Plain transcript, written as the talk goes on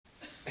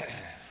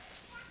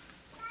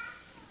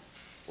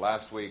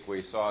Last week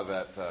we saw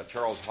that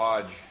Charles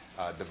Hodge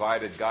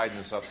divided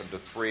guidance up into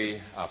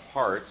three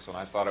parts, and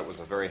I thought it was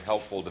a very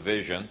helpful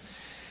division.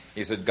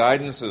 He said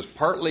guidance is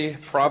partly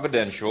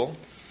providential,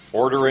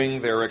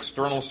 ordering their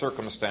external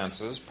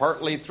circumstances,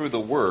 partly through the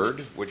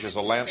Word, which is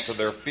a lamp to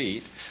their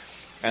feet,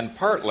 and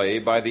partly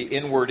by the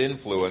inward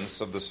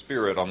influence of the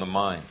Spirit on the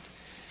mind.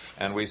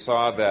 And we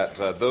saw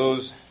that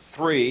those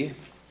three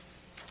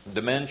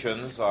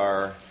dimensions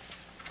are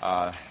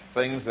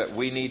things that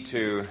we need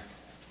to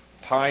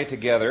tie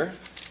together,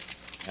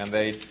 and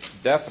they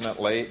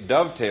definitely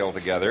dovetail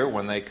together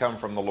when they come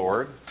from the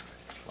Lord.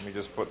 Let me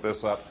just put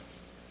this up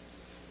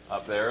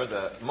there.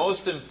 The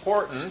most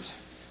important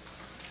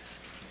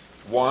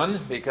one,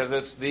 because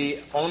it's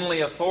the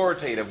only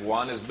authoritative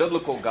one, is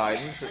biblical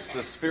guidance. It's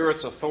the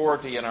Spirit's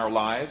authority in our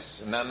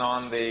lives. And then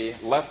on the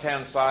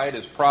left-hand side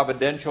is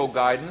providential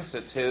guidance.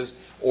 It's His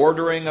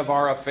ordering of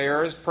our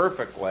affairs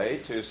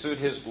perfectly to suit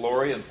His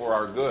glory and for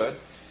our good.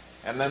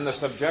 And then the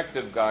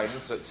subjective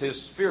guidance, it's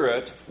His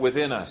Spirit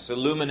within us,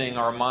 illumining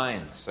our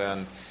minds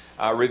and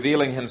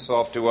revealing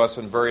Himself to us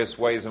in various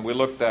ways. And we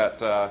looked at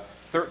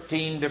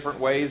 13 different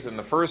ways in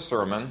the first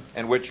sermon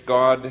in which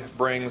God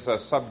brings a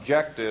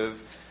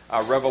subjective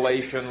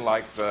revelation,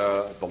 like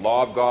the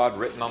law of God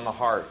written on the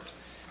heart,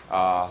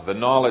 the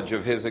knowledge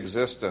of His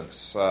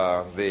existence,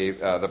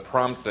 the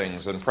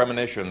promptings and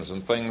premonitions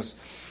and things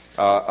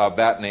of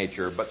that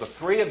nature. But the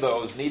three of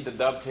those need to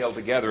dovetail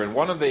together. And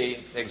one of the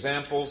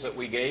examples that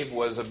we gave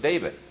was of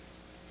David.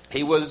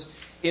 He was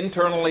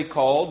internally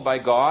called by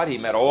God. He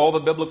met all the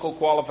biblical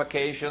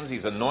qualifications.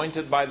 He's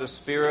anointed by the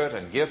Spirit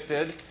and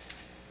gifted.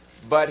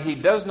 But he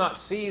does not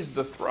seize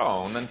the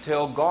throne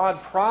until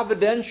God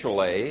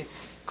providentially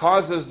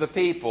causes the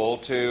people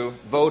to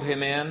vote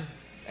him in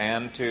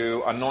and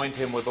to anoint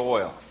him with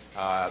oil.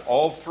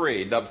 All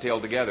three dovetail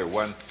together.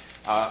 When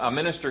a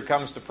minister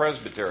comes to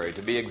presbytery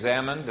to be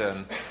examined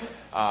and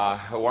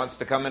who wants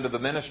to come into the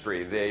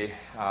ministry,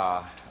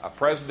 a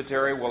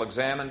presbytery will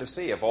examine to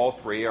see if all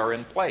three are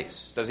in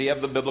place. Does he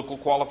have the biblical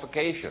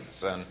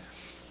qualifications? And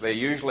they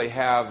usually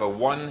have a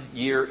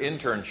 1-year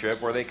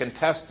internship where they can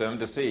test him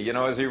to see,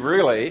 is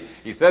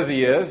he says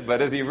he is,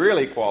 but is he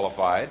really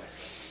qualified?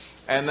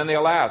 And then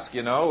they'll ask,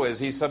 is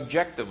he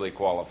subjectively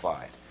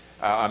qualified?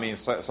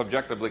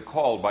 Subjectively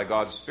called by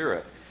God's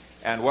Spirit.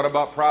 And what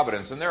about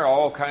providence? And there are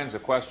all kinds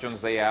of questions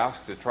they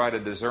ask to try to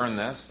discern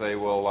this. They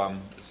will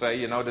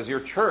say, does your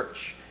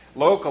church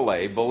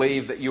locally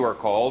believe that you are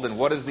called, and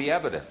what is the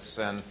evidence?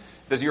 And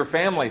does your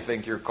family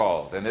think you're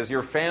called? And is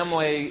your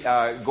family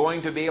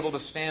going to be able to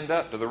stand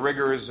up to the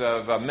rigors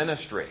of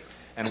ministry?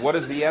 And what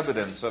is the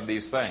evidence of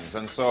these things?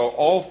 And so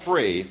all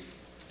three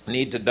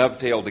need to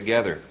dovetail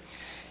together.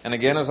 And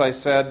again, as I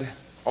said,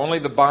 only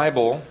the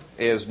Bible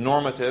is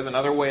normative.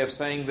 Another way of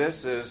saying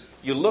this is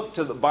you look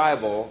to the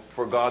Bible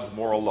for God's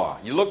moral law.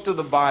 You look to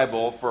the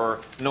Bible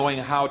for knowing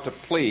how to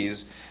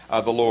please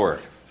the Lord.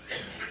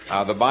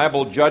 The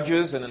Bible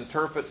judges and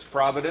interprets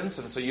providence,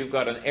 and so you've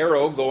got an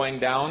arrow going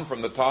down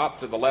from the top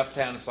to the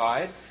left-hand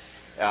side.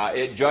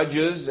 It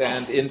judges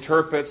and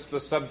interprets the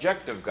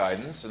subjective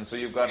guidance, and so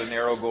you've got an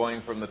arrow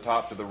going from the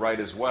top to the right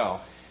as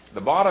well.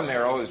 The bottom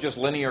arrow is just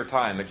linear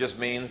time. It just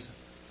means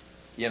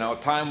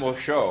time will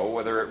show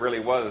whether it really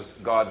was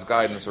God's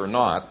guidance or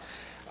not,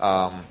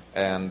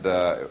 and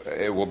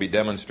it will be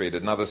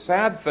demonstrated. Now, the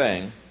sad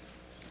thing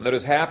that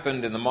has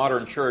happened in the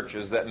modern church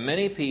is that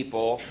many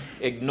people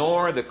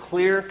ignore the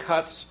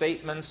clear-cut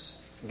statements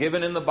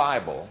given in the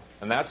Bible,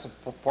 and that's a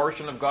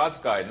portion of God's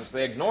guidance.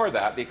 They ignore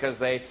that because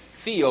they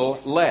feel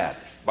led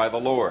by the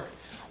Lord,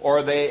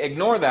 or they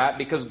ignore that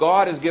because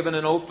God has given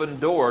an open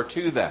door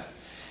to them.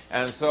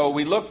 And so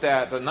we looked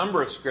at a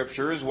number of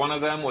scriptures. One of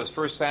them was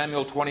 1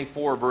 Samuel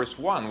 24, verse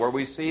 1, where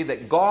we see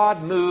that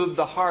God moved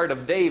the heart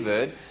of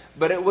David,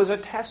 but it was a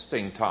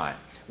testing time.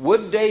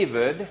 Would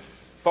David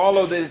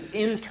follow his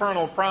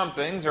internal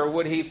promptings, or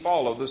would he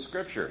follow the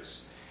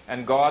scriptures?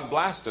 And God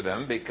blasted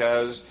him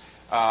because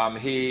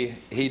he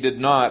did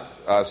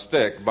not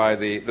stick by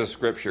the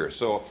scriptures.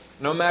 So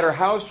no matter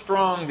how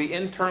strong the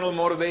internal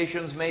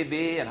motivations may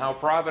be and how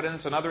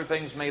providence and other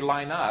things may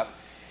line up,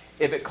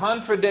 if it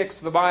contradicts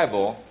the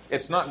Bible,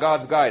 it's not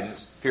God's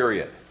guidance,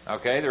 period.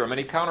 Okay? There are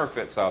many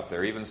counterfeits out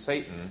there, even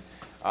Satan.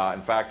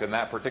 In fact, in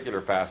that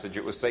particular passage,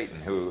 it was Satan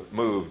who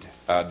moved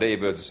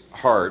David's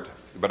heart,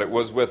 but it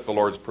was with the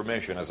Lord's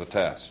permission as a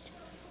test.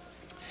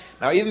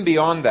 Now, even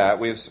beyond that,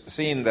 we've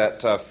seen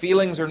that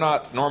feelings are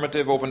not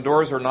normative, open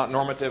doors are not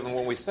normative, and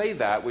when we say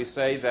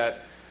that,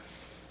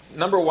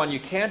 number one, you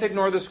can't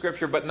ignore the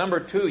Scripture, but number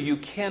two, you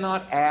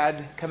cannot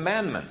add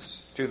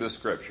commandments to the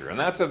Scripture. And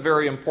that's a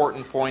very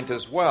important point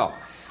as well.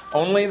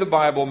 Only the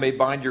Bible may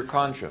bind your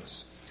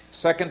conscience.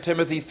 2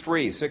 Timothy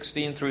 3,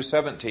 16 through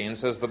 17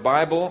 says the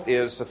Bible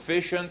is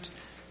sufficient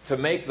to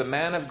make the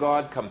man of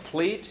God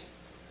complete,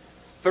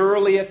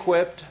 thoroughly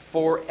equipped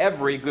for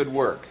every good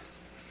work.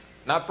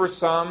 Not for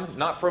some,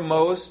 not for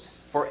most,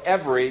 for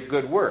every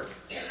good work.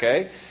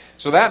 Okay?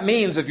 So that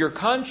means if your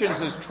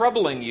conscience is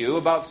troubling you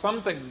about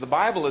something that the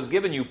Bible has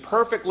given you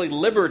perfectly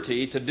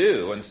liberty to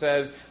do and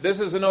says this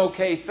is an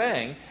okay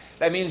thing,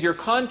 that means your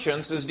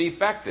conscience is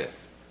defective.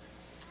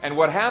 And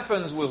what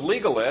happens with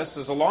legalists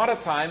is a lot of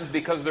times,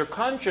 because their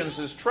conscience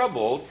is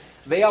troubled,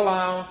 they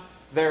allow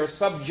their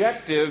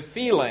subjective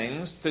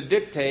feelings to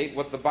dictate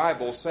what the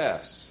Bible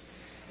says.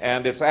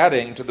 And it's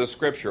adding to the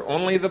Scripture.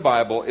 Only the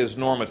Bible is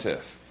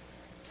normative.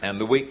 And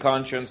the weak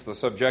conscience, the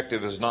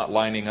subjective, is not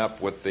lining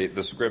up with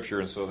the Scripture,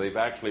 and so they've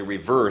actually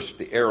reversed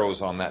the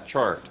arrows on that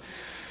chart.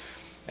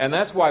 And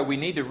that's why we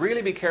need to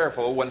really be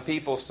careful when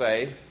people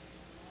say,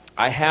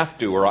 I have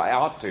to, or I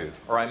ought to,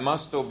 or I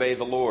must obey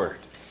the Lord.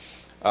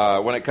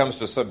 When it comes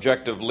to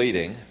subjective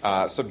leading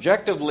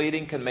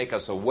can make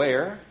us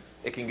aware.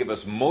 It can give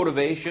us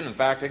motivation. In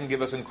fact, it can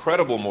give us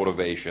incredible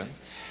motivation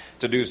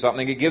to do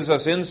something. It gives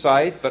us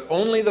insight, but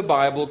only the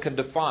Bible can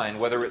define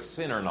whether it's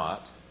sin or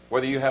not,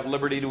 whether you have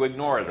liberty to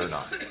ignore it or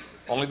not.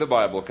 Only the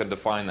Bible can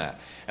define that.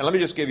 And let me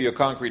just give you a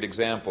concrete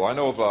example. I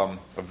know of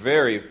a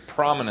very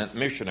prominent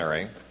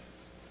missionary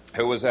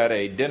who was at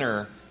a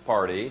dinner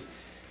party,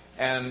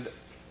 and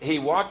he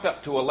walked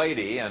up to a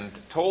lady and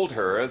told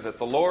her that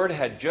the Lord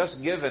had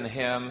just given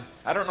him,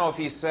 I don't know if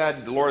he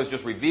said, the Lord has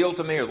just revealed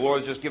to me, or the Lord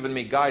has just given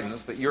me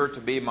guidance that you're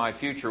to be my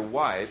future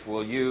wife.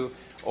 Will you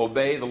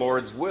obey the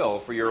Lord's will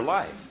for your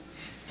life?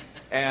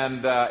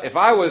 And if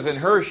I was in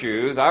her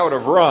shoes, I would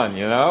have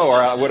run,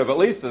 or I would have at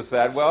least have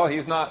said, well,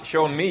 he's not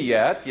shown me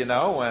yet,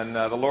 when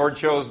the Lord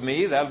shows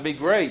me, that'd be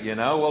great,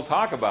 we'll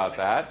talk about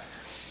that.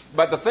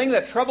 But the thing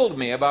that troubled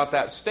me about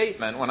that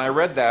statement when I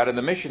read that in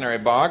the missionary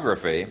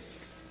biography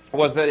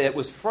was that it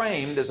was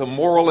framed as a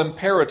moral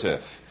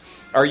imperative.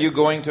 Are you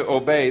going to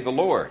obey the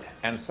Lord?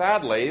 And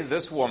sadly,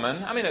 this woman,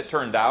 it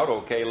turned out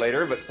okay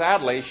later, but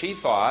sadly she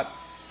thought,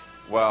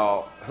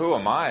 well, who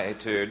am I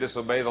to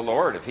disobey the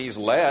Lord? If he's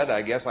led,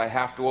 I guess I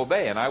have to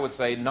obey. And I would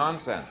say,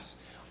 nonsense.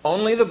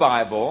 Only the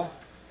Bible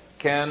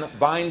can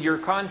bind your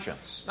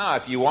conscience. Now,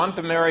 if you want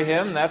to marry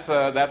him, that's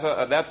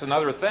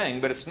another thing,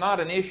 but it's not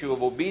an issue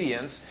of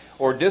obedience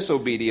or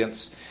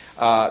disobedience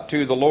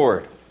to the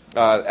Lord.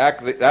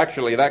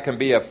 Actually, that can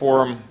be a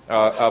form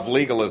of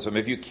legalism.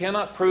 If you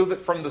cannot prove it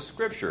from the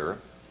Scripture,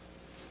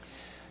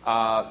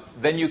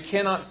 then you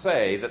cannot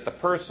say that the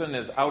person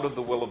is out of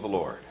the will of the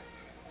Lord.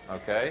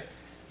 Okay?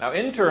 Now,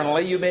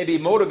 internally, you may be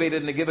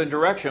motivated in a given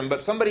direction,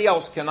 but somebody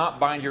else cannot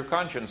bind your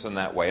conscience in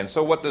that way. And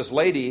so what this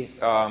lady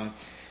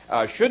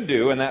should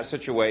do in that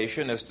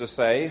situation is to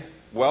say,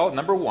 well,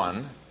 number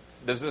one,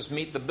 does this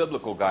meet the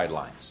biblical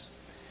guidelines?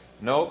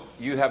 Nope,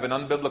 you have an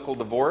unbiblical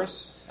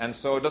divorce, and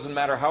so it doesn't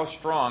matter how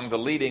strong the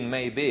leading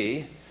may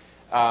be,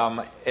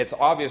 it's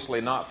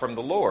obviously not from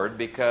the Lord,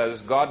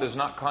 because God does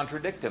not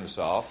contradict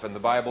himself, and the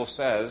Bible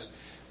says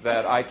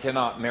that I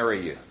cannot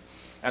marry you.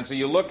 And so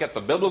you look at the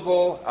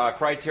biblical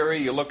criteria,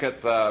 you look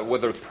at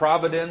whether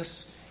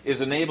providence is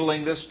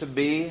enabling this to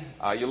be,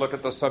 you look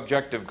at the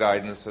subjective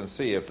guidance and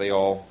see if they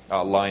all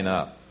line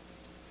up.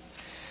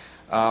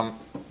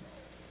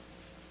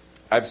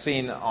 I've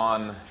seen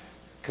on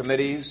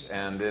committees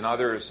and in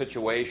other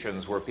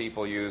situations where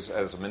people use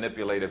as a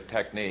manipulative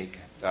technique,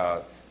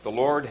 the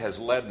Lord has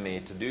led me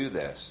to do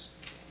this,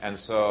 and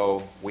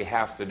so we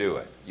have to do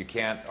it. You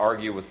can't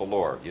argue with the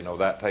Lord,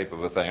 that type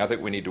of a thing. I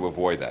think we need to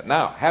avoid that.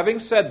 Now, having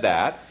said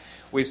that,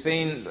 we've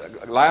seen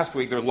last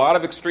week there's a lot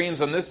of extremes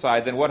on this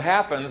side. Then what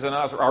happens in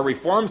our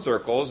reform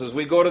circles is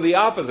we go to the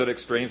opposite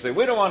extreme, say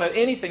we don't want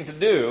anything to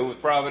do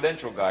with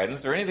providential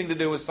guidance or anything to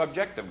do with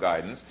subjective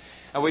guidance.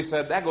 And we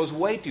said that goes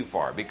way too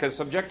far, because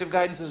subjective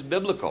guidance is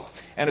biblical,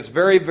 and it's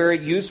very, very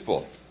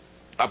useful.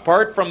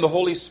 Apart from the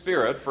Holy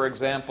Spirit, for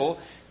example,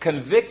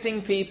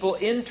 convicting people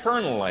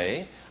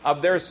internally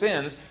of their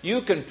sins,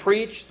 you can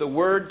preach the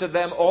Word to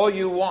them all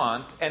you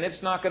want, and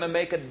it's not going to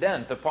make a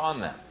dent upon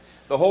them.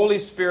 The Holy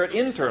Spirit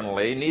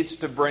internally needs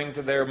to bring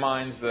to their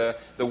minds the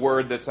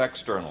Word that's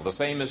external. The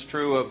same is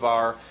true of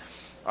our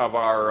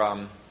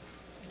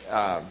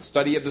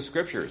study of the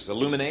Scriptures,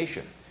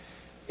 illumination.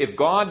 If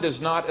God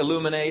does not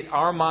illuminate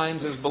our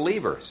minds as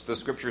believers, the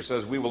Scripture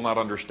says we will not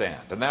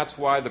understand. And that's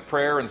why the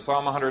prayer in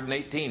Psalm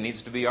 118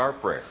 needs to be our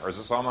prayer, or is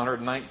it Psalm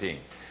 119,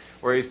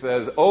 where he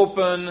says,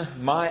 open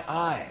my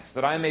eyes,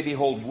 that I may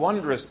behold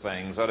wondrous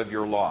things out of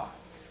your law.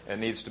 It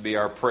needs to be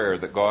our prayer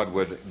that God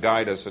would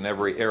guide us in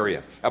every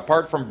area.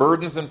 Apart from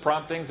burdens and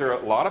promptings, there are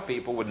a lot of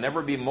people would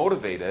never be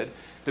motivated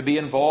to be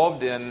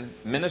involved in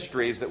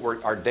ministries that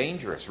are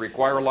dangerous,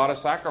 require a lot of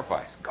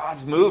sacrifice.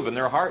 God's move in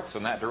their hearts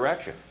in that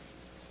direction.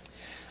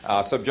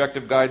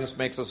 Subjective guidance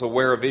makes us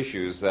aware of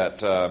issues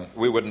that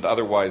we wouldn't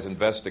otherwise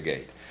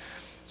investigate.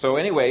 So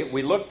anyway,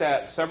 we looked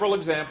at several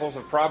examples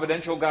of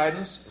providential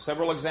guidance,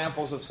 several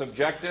examples of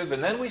subjective,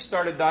 and then we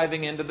started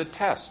diving into the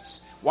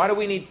tests. Why do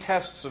we need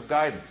tests of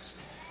guidance?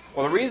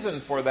 Well, the reason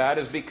for that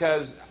is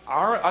because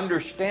our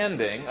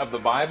understanding of the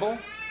Bible,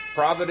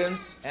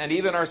 providence, and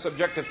even our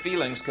subjective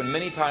feelings can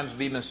many times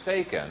be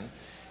mistaken.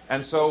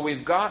 And so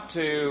we've got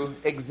to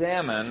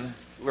examine.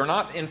 We're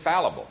not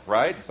infallible,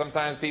 right?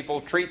 Sometimes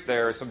people treat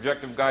their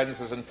subjective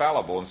guidance as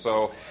infallible. And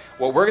so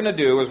what we're going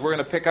to do is we're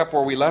going to pick up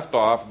where we left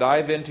off,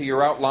 dive into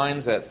your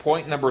outlines at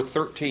point number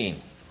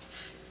 13.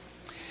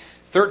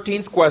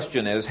 13th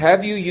question is,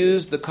 have you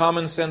used the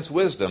common sense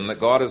wisdom that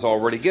God has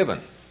already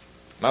given?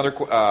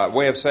 Another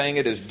way of saying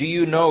it is, do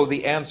you know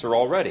the answer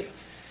already?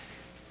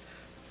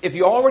 If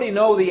you already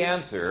know the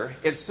answer,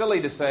 it's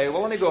silly to say,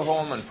 well, let me go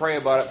home and pray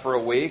about it for a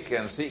week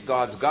and seek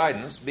God's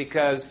guidance,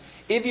 because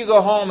if you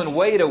go home and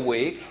wait a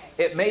week,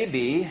 it may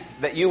be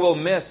that you will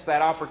miss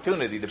that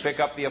opportunity to pick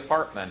up the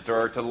apartment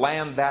or to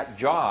land that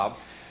job.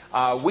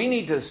 We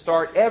need to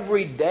start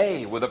every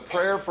day with a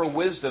prayer for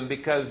wisdom,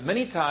 because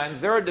many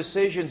times there are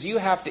decisions you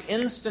have to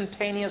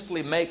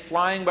instantaneously make,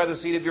 flying by the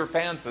seat of your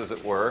pants, as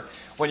it were,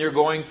 when you're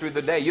going through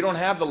the day. You don't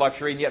have the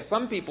luxury, and yet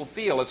some people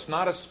feel it's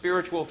not a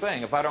spiritual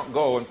thing if I don't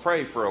go and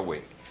pray for a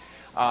week.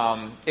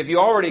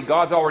 If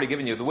God's already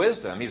given you the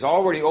wisdom, He's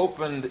already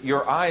opened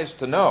your eyes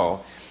to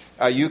know,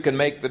 you can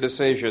make the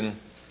decision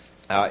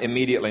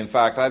immediately. In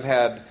fact, I've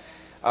had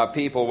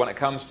people, when it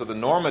comes to the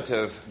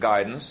normative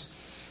guidance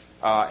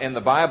in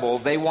the Bible,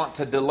 they want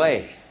to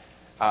delay.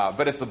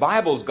 But if the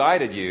Bible's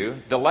guided you,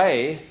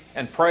 delay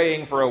and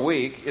praying for a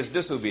week is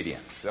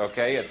disobedience.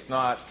 Okay, it's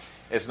not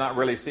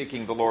really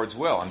seeking the Lord's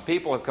will. And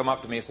people have come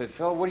up to me and said,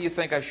 Phil, what do you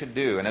think I should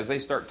do? And as they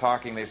start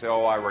talking, they say,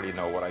 oh, I already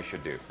know what I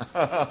should do.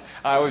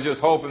 I was just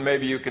hoping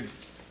maybe you could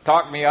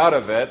talk me out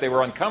of it. They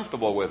were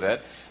uncomfortable with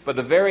it. But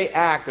the very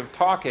act of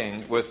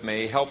talking with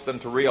me helped them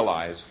to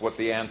realize what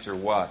the answer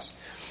was.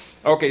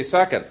 Okay,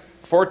 second,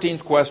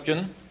 14th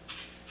question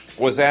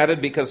was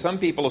added because some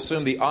people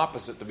assume the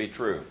opposite to be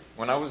true.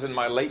 When I was in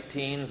my late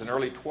teens and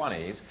early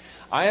 20s,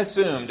 I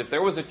assumed if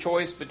there was a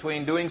choice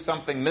between doing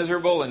something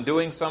miserable and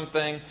doing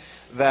something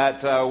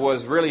that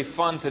was really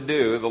fun to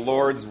do, the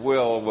Lord's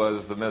will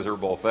was the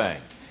miserable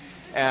thing.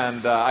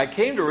 And I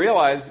came to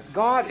realize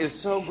God is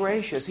so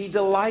gracious. He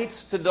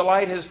delights to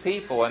delight His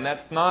people, and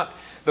that's not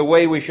the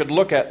way we should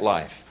look at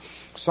life.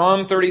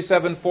 Psalm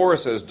 37:4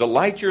 says,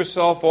 delight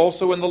yourself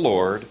also in the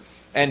Lord,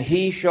 and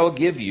He shall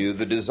give you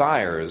the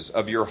desires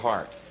of your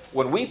heart.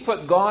 When we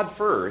put God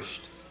first,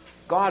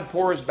 God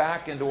pours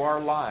back into our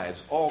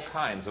lives all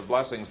kinds of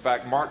blessings. In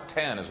fact, Mark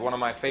 10 is one of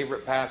my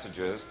favorite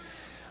passages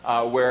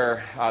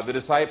where the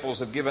disciples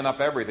have given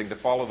up everything to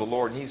follow the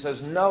Lord. And He says,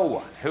 no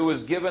one who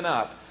has given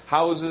up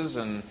houses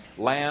and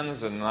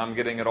lands, and I'm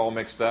getting it all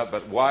mixed up,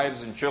 but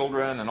wives and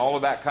children and all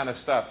of that kind of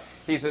stuff.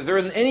 He says, there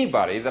isn't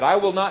anybody that I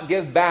will not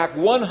give back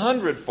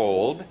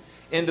 100-fold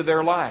into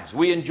their lives.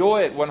 We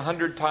enjoy it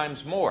 100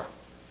 times more.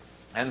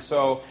 And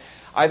so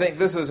I think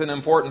this is an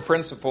important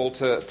principle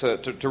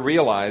to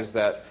realize,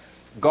 that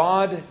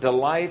God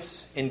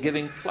delights in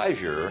giving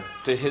pleasure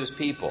to His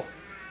people.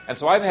 And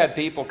so I've had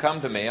people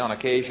come to me on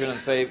occasion and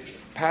say,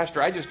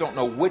 Pastor, I just don't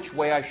know which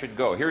way I should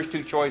go. Here's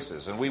two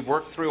choices. And we've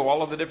worked through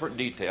all of the different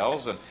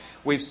details, and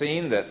we've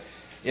seen that,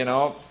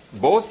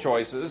 both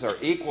choices are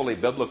equally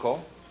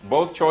biblical.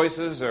 Both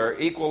choices are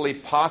equally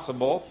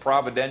possible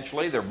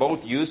providentially. They're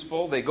both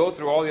useful. They go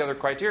through all the other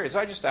criteria. So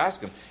I just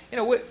ask them,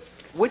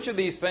 which of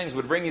these things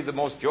would bring you the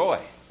most joy?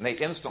 And they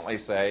instantly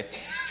say,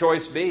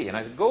 choice B. And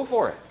I said, go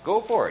for it.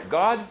 Go for it.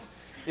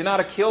 You're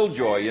not a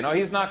killjoy.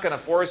 He's not going to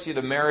force you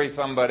to marry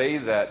somebody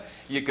that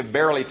you could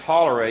barely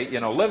tolerate,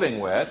 living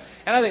with.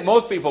 And I think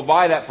most people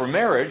buy that for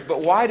marriage,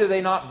 but why do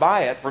they not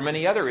buy it for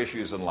many other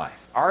issues in life?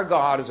 Our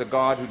God is a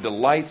God who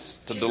delights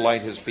to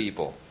delight His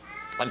people.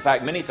 In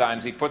fact, many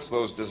times He puts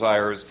those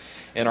desires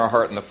in our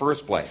heart in the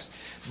first place.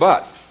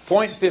 But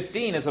point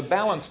 15 is a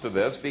balance to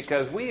this,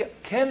 because we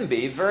can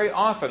be very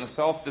often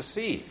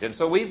self-deceived. And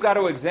so we've got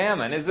to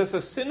examine, is this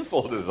a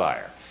sinful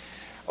desire?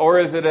 Or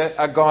is it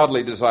a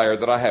godly desire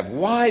that I have?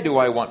 Why do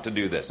I want to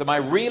do this? Am I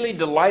really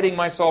delighting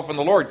myself in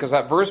the Lord? Because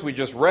that verse we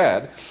just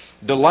read,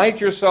 delight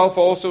yourself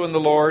also in the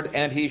Lord,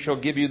 and He shall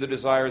give you the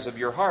desires of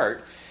your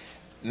heart.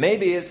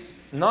 Maybe it's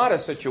not a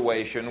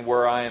situation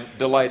where I am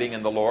delighting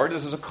in the Lord.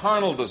 This is a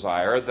carnal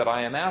desire that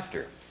I am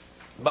after.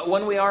 But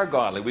when we are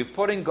godly, we're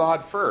putting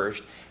God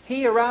first,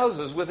 He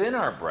arouses within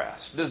our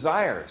breast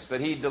desires that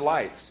He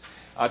delights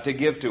to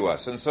give to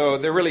us. And so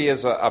there really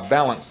is a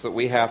balance that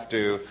we have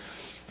to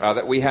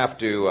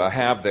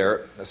have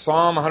there.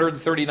 Psalm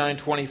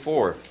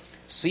 139:24.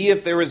 See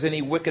if there is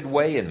any wicked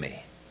way in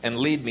me, and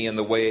lead me in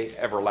the way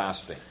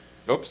everlasting.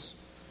 Oops,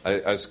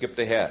 I skipped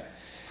ahead.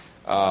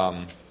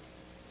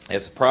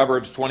 It's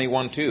Proverbs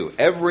 21:2.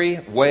 Every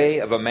way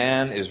of a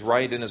man is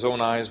right in his own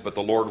eyes, but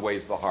the Lord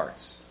weighs the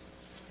hearts.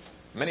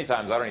 Many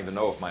times I don't even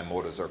know if my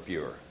motives are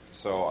pure.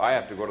 So I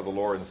have to go to the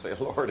Lord and say,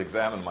 Lord,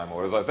 examine my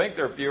motives. I think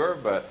they're pure,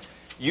 but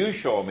you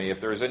show me if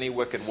there's any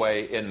wicked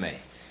way in me,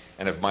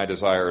 and if my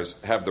desires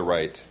have the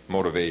right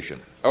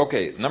motivation.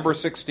 Okay, number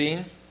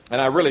 16,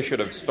 and I really should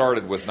have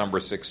started with number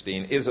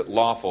 16. Is it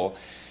lawful?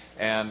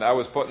 And I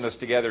was putting this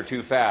together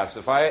too fast.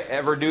 If I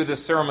ever do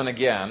this sermon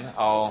again,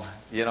 I'll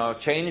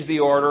change the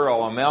order.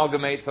 I'll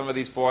amalgamate some of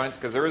these points,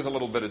 because there is a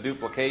little bit of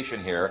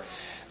duplication here.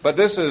 But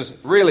this is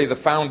really the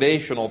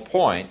foundational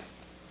point.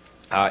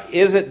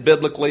 Is it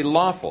biblically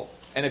lawful?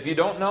 And if you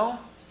don't know,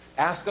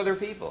 ask other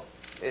people.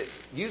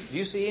 Do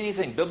you see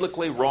anything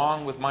biblically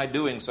wrong with my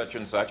doing such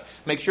and such?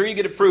 Make sure you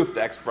get a proof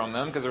text from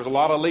them, because there's a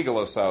lot of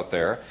legalists out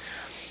there.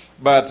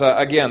 But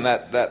again,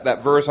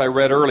 that verse I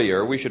read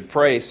earlier, we should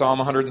pray Psalm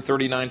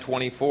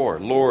 139:24.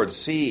 Lord,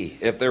 see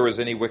if there is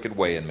any wicked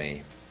way in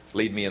me,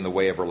 lead me in the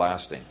way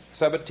everlasting.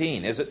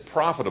 17, is it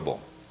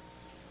profitable?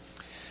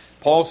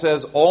 Paul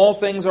says, all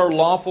things are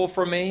lawful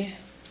for me,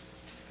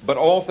 but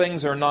all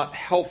things are not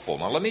helpful.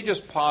 Now let me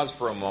just pause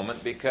for a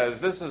moment, because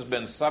this has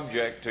been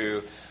subject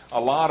to a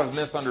lot of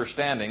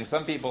misunderstanding.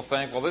 Some people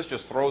think, well, this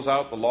just throws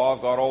out the law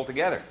of God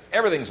altogether.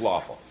 Everything's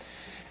lawful.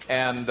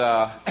 And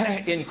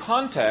in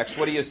context,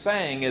 what he is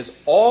saying is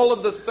all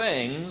of the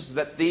things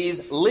that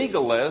these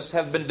legalists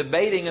have been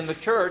debating in the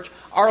church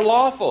are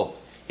lawful.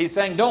 He's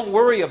saying, don't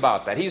worry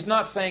about that. He's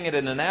not saying it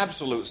in an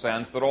absolute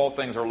sense that all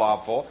things are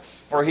lawful,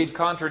 or he'd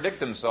contradict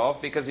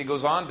himself, because he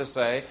goes on to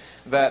say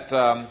that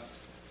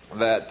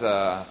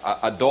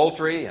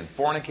adultery and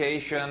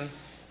fornication,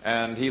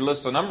 and he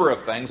lists a number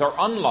of things, are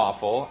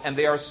unlawful and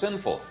they are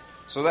sinful.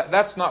 So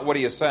that's not what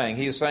he is saying.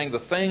 He is saying the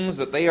things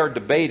that they are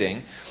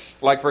debating,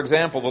 like, for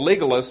example, the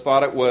legalists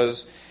thought it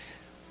was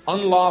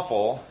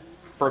unlawful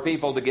for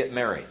people to get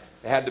married.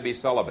 They had to be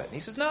celibate. And he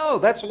says, no,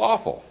 that's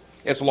lawful.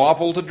 It's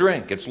lawful to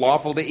drink. It's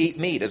lawful to eat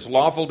meat. It's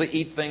lawful to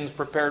eat things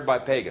prepared by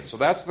pagans. So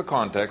that's the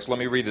context. Let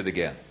me read it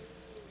again.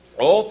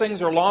 All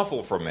things are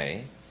lawful for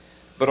me,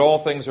 but all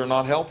things are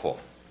not helpful.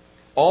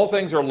 All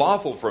things are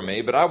lawful for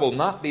me, but I will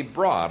not be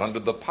brought under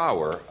the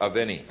power of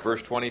any.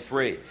 Verse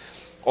 23.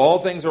 All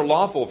things are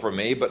lawful for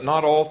me, but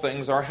not all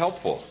things are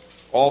helpful.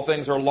 All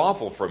things are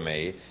lawful for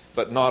me,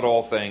 but not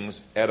all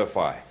things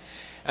edify.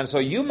 And so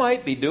you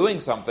might be doing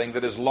something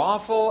that is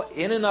lawful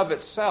in and of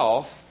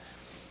itself,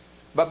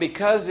 but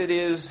because it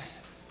is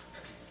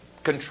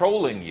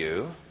controlling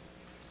you,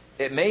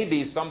 it may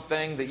be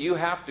something that you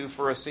have to,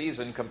 for a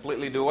season,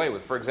 completely do away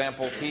with. For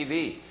example,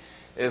 TV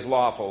is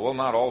lawful. Well,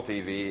 not all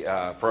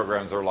TV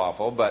programs are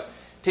lawful, but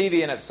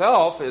TV in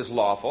itself is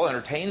lawful.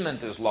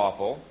 Entertainment is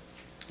lawful.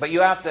 But you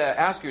have to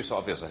ask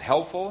yourself, is it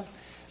helpful?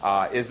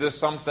 Is this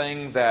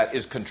something that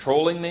is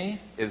controlling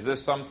me? Is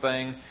this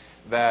something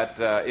that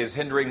is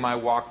hindering my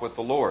walk with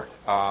the Lord?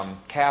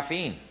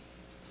 Caffeine.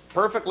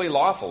 Perfectly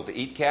lawful to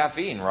eat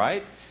caffeine,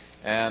 right?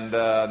 And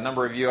a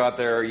number of you out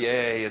there,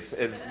 yay,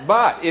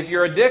 but if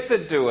you're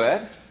addicted to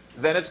it,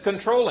 then it's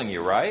controlling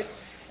you, right?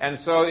 And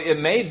so it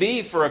may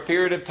be for a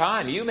period of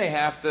time. You may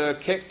have to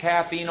kick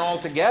caffeine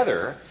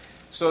altogether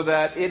so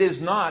that it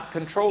is not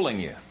controlling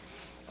you.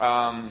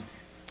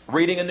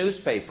 Reading a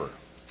newspaper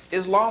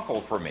is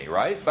lawful for me,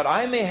 right? But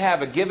I may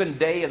have a given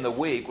day in the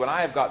week when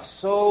I have got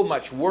so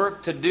much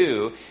work to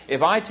do.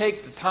 If I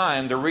take the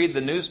time to read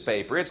the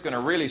newspaper, it's going to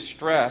really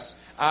stress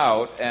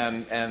out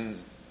and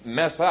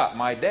mess up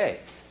my day.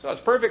 So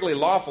it's perfectly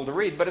lawful to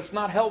read, but it's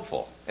not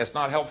helpful. It's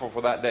not helpful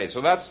for that day.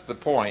 So that's the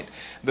point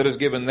that is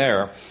given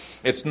there.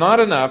 It's not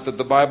enough that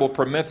the Bible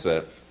permits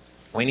it.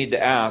 We need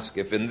to ask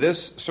if in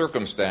this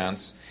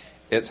circumstance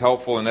it's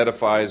helpful and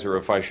edifies, or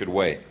if I should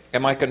wait.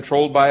 Am I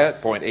controlled by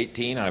it? Point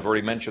 18, I've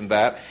already mentioned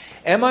that.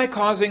 Am I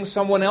causing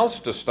someone else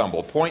to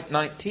stumble? Point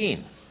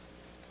 19.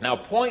 Now,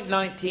 point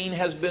 19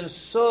 has been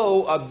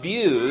so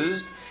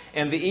abused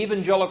in the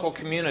evangelical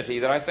community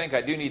that I think I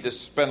do need to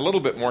spend a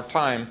little bit more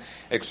time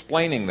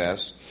explaining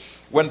this.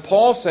 When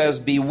Paul says,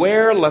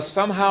 beware lest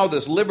somehow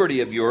this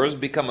liberty of yours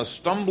become a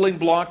stumbling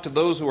block to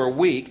those who are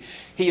weak,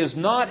 he is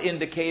not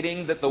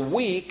indicating that the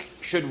weak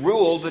should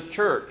rule the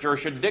church or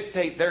should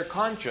dictate their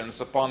conscience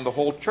upon the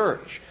whole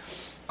church.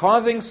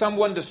 Causing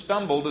someone to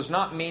stumble does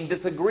not mean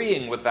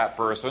disagreeing with that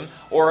person,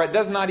 or it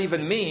does not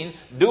even mean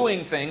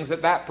doing things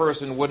that that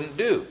person wouldn't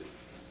do.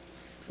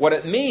 What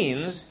it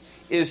means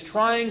is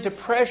trying to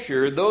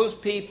pressure those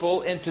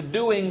people into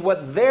doing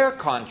what their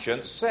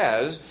conscience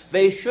says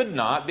they should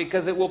not,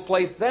 because it will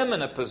place them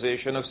in a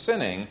position of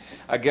sinning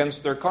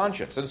against their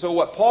conscience. And so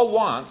what Paul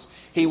wants,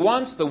 he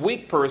wants the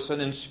weak person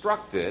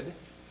instructed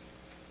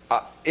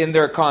in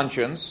their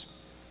conscience,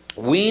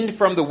 weaned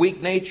from the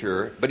weak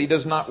nature, but he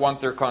does not want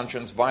their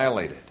conscience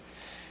violated.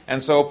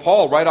 And so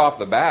Paul, right off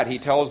the bat, he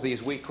tells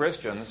these weak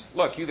Christians,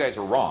 look, you guys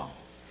are wrong.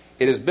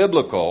 It is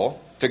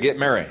biblical to get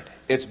married.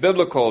 It's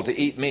biblical to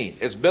eat meat.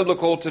 It's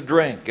biblical to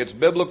drink. It's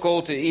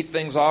biblical to eat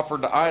things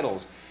offered to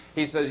idols.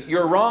 He says,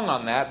 you're wrong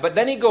on that. But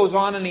then he goes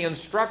on and he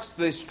instructs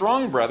the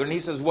strong brethren. He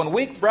says, when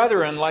weak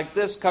brethren like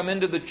this come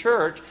into the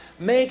church,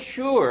 make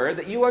sure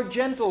that you are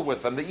gentle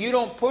with them, that you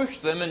don't push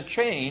them and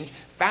change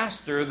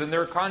faster than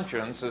their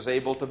conscience is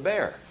able to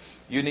bear.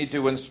 You need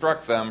to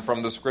instruct them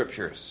from the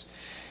Scriptures.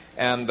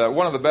 And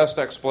one of the best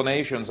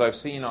explanations I've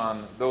seen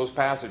on those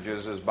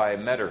passages is by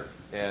Metter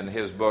in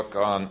his book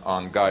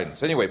on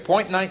guidance. Anyway,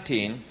 point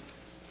 19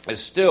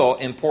 is still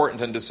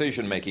important in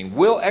decision-making.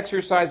 Will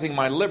exercising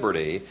my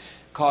liberty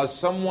cause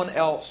someone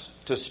else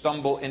to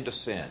stumble into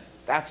sin?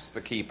 That's the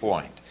key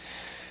point.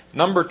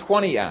 Number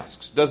 20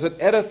 asks, does it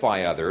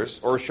edify others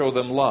or show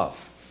them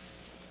love?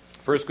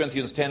 1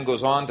 Corinthians 10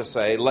 goes on to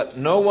say, let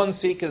no one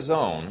seek his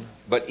own,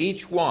 but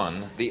each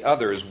one the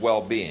other's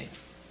well-being.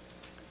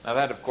 Now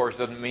that, of course,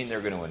 doesn't mean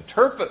they're going to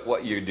interpret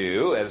what you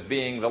do as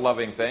being the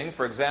loving thing.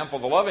 For example,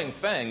 the loving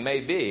thing may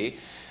be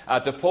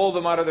to pull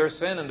them out of their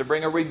sin and to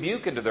bring a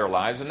rebuke into their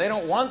lives, and they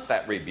don't want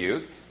that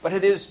rebuke, but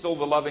it is still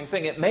the loving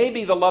thing. It may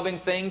be the loving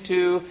thing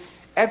to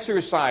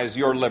exercise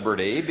your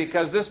liberty,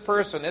 because this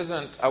person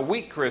isn't a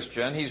weak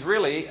Christian. He's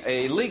really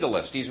a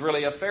legalist. He's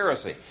really a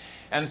Pharisee.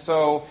 And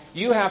so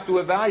you have to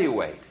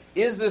evaluate.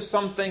 Is this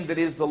something that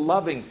is the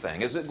loving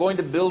thing? Is it going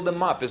to build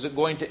them up? Is it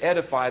going to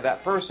edify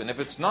that person? If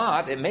it's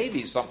not, it may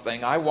be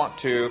something I want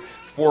to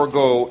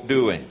forego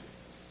doing.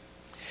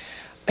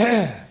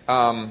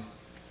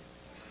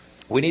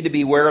 We need to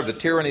be aware of the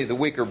tyranny of the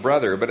weaker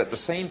brother, but at the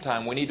same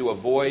time, we need to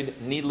avoid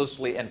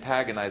needlessly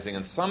antagonizing.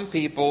 And some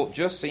people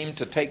just seem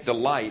to take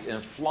delight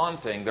in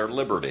flaunting their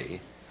liberty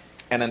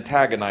and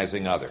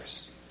antagonizing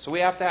others. So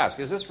we have to ask,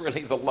 is this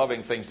really the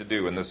loving thing to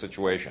do in this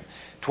situation?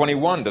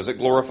 21, does it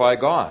glorify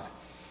God?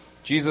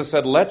 Jesus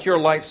said, "Let your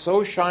light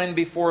so shine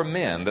before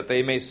men that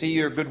they may see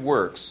your good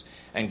works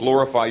and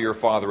glorify your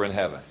Father in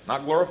heaven."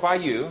 Not glorify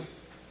you,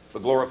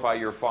 but glorify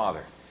your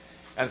Father.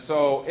 And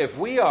so if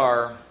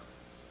we're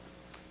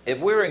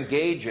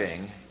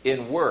engaging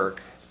in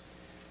work,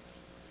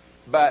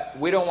 but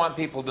we don't want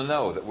people to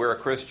know that we're a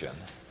Christian,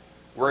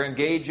 we're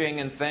engaging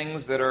in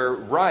things that are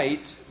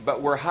right,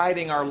 but we're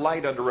hiding our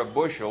light under a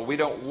bushel. We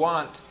don't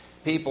want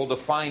people to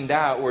find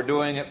out we're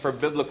doing it for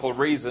biblical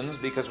reasons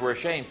because we're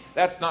ashamed.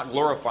 That's not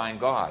glorifying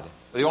God.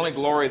 The only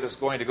glory that's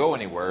going to go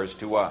anywhere is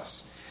to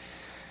us.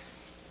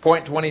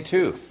 Point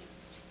 22.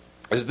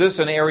 Is this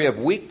an area of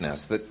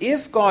weakness that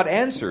if God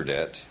answered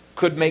it,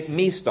 could make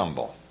me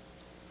stumble?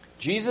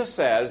 Jesus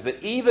says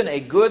that even a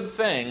good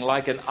thing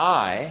like an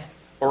eye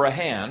or a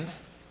hand,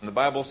 and the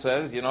Bible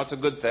says, it's a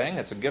good thing,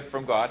 it's a gift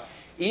from God,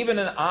 even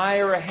an eye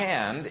or a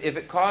hand, if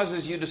it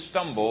causes you to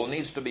stumble,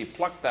 needs to be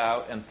plucked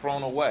out and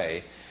thrown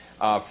away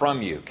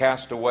from you,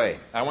 cast away.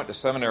 I went to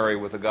seminary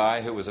with a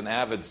guy who was an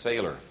avid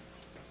sailor,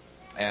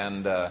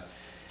 and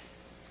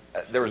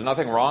there was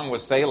nothing wrong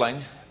with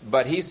sailing,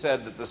 but he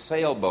said that the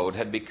sailboat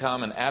had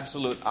become an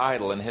absolute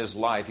idol in his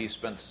life. He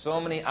spent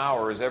so many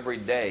hours every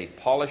day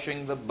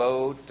polishing the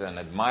boat and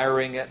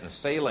admiring it and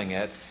sailing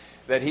it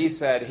that he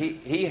said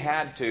he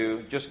had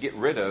to just get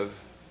rid of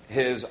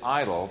his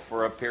idol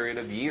for a period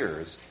of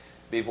years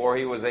before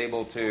he was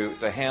able to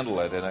handle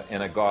it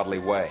in a godly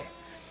way.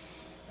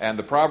 And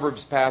the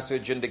Proverbs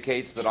passage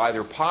indicates that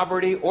either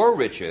poverty or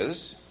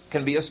riches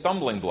can be a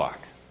stumbling block.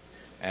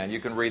 And you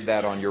can read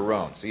that on your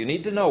own. So you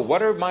need to know,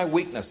 what are my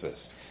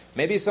weaknesses?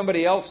 Maybe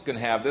somebody else can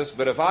have this,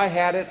 but if I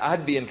had it,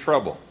 I'd be in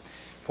trouble.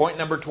 Point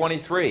number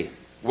 23.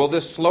 Will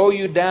this slow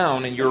you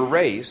down in your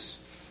race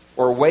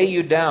or weigh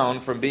you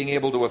down from being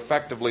able to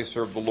effectively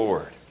serve the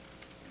Lord?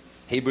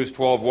 Hebrews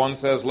 12:1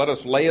 says, "Let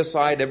us lay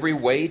aside every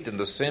weight and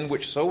the sin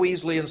which so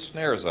easily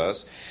ensnares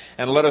us,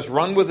 and let us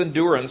run with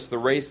endurance the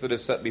race that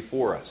is set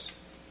before us."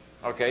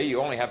 Okay,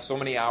 you only have so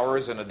many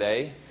hours in a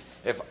day.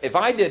 If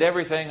I did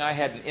everything I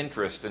had an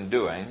interest in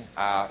doing,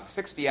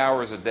 60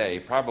 hours a day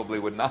probably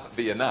would not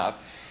be enough.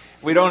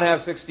 We don't have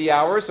 60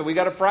 hours, so we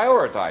got to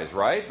prioritize,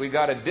 right? We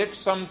got to ditch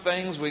some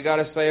things. We got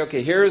to say,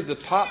 okay, here's the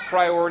top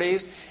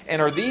priorities,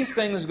 and are these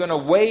things going to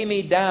weigh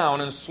me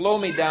down and slow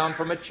me down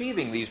from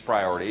achieving these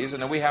priorities?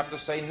 And then we have to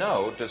say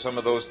no to some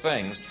of those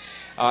things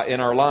in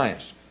our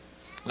lives.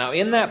 Now,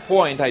 in that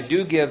point, I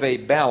do give a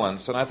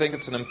balance, and I think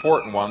it's an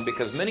important one,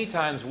 because many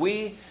times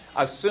we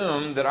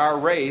assume that our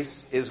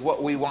race is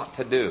what we want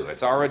to do.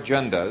 It's our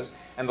agendas.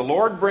 And the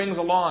Lord brings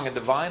along a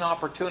divine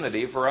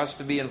opportunity for us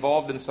to be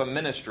involved in some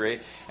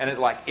ministry, and it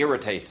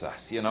irritates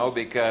us,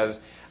 because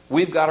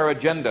we've got our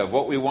agenda of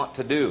what we want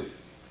to do,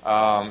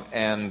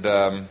 and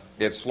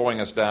it's slowing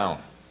us down.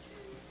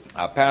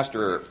 A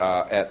pastor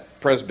at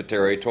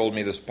Presbytery told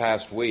me this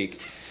past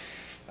week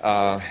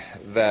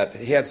that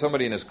he had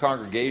somebody in his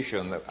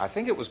congregation that I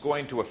think it was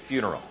going to a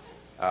funeral,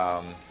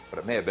 but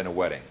it may have been a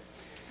wedding.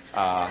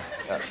 But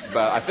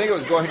I think it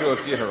was going to a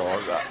funeral.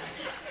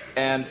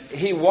 And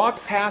he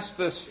walked past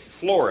this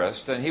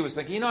florist, and he was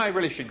thinking, I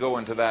really should go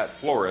into that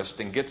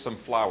florist and get some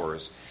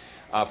flowers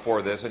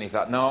for this. And he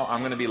thought, no, I'm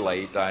going to be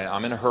late.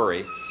 I'm in a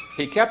hurry.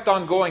 He kept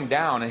on going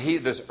down,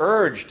 and this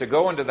urge to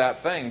go into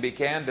that thing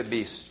began to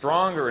be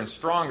stronger and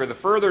stronger. The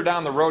further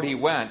down the road he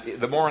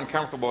went, the more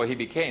uncomfortable he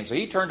became. So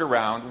he turned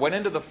around, went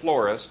into the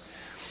florist,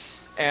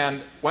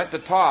 and went to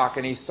talk,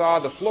 and he saw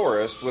the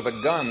florist with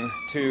a gun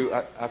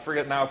to, I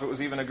forget now if it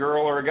was even a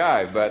girl or a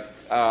guy, but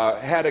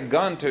had a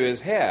gun to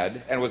his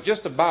head and was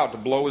just about to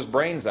blow his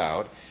brains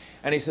out.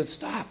 And he said,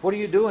 "Stop, what are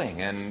you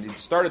doing?" And he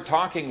started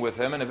talking with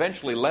him and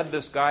eventually led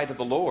this guy to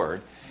the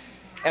Lord.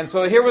 And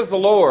so here was the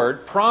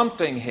Lord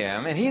prompting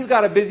him, and he's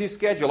got a busy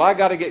schedule. I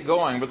got to get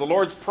going, but the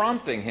Lord's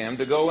prompting him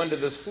to go into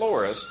this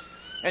florist.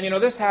 And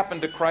this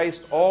happened to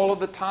Christ all of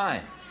the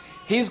time.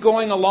 He's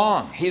going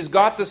along. He's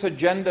got this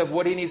agenda of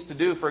what he needs to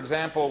do. For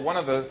example, one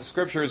of the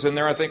scriptures in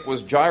there, I think,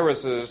 was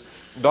Jairus'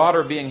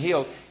 daughter being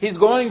healed. He's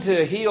going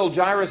to heal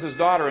Jairus'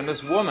 daughter, and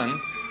this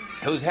woman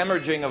who's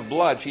hemorrhaging of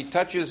blood, she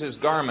touches his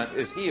garment,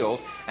 is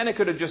healed, and it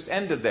could have just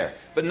ended there.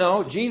 But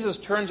no, Jesus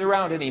turns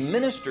around and he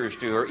ministers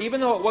to her,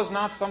 even though it was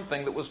not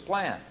something that was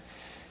planned.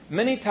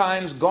 Many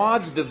times,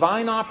 God's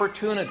divine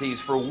opportunities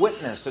for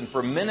witness and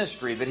for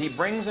ministry that he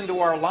brings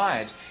into our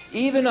lives,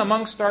 even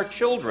amongst our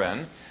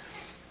children,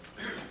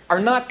 are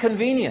not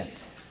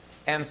convenient.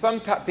 And some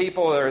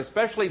people,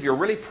 especially if you're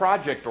really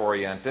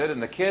project-oriented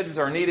and the kids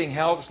are needing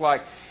help, it's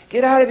like,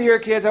 get out of here,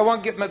 kids, I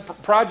want to get my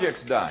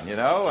projects done,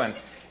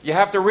 You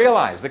have to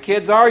realize the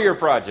kids are your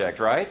project,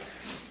 right?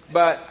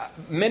 But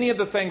many of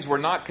the things were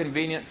not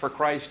convenient for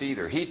Christ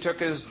either. He took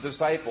his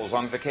disciples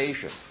on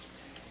vacation.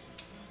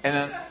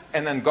 And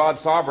then God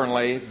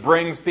sovereignly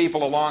brings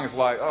people along. It's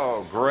like,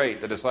 oh, great.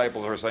 The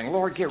disciples are saying,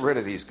 Lord, get rid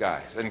of these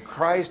guys. And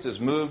Christ is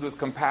moved with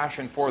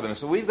compassion for them.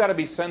 So we've got to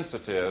be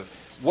sensitive.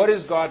 What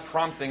is God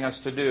prompting us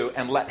to do?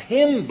 And let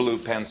Him blue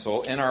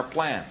pencil in our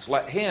plans.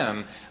 Let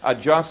Him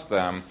adjust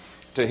them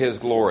to His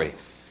glory.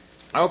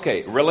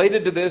 Okay,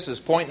 related to this is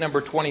point number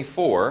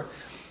 24.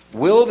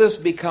 Will this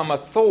become a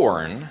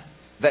thorn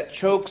that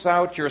chokes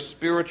out your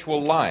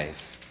spiritual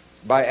life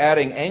by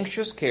adding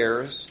anxious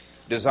cares,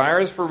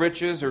 desires for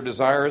riches, or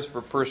desires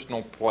for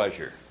personal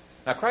pleasure?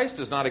 Now, Christ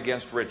is not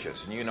against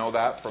riches, and you know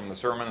that from the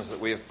sermons that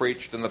we have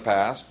preached in the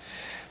past.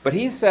 But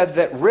He said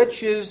that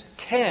riches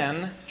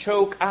can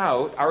choke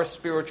out our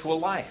spiritual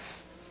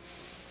life.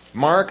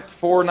 Mark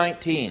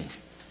 4:19,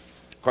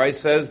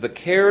 Christ says, the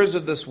cares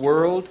of this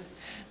world,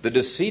 the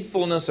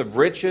deceitfulness of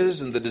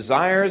riches, and the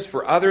desires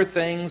for other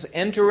things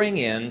entering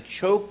in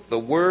choke the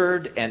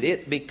word, and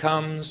it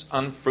becomes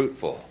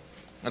unfruitful.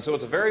 And so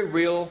it's a very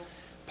real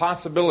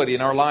possibility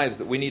in our lives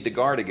that we need to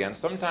guard against.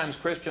 Sometimes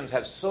Christians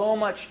have so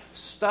much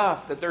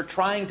stuff that they're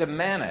trying to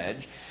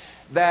manage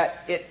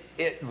that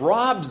it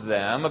robs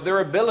them of their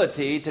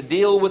ability to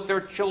deal with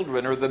their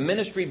children or the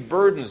ministry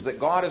burdens that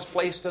God has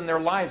placed in their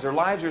lives. Their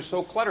lives are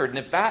so cluttered, and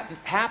if that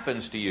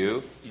happens to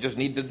you, you just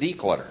need to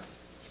declutter.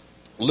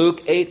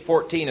 Luke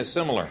 8:14 is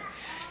similar.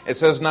 It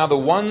says, now the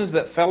ones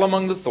that fell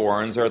among the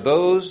thorns are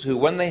those who,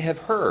 when they have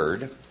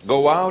heard,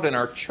 go out and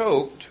are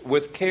choked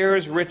with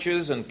cares,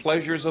 riches, and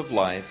pleasures of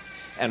life,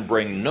 and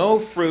bring no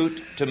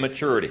fruit to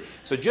maturity.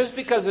 So just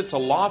because it's a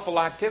lawful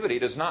activity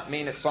does not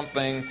mean it's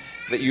something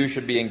that you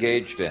should be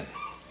engaged in.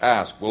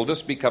 Ask, will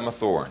this become a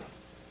thorn?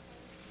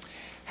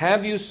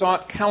 Have you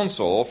sought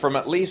counsel from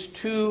at least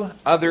 2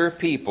 other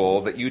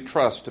people that you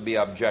trust to be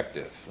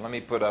objective? Let me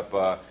put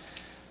up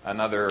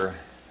another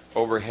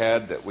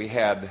overhead that we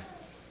had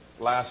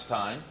last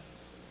time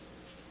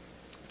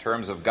in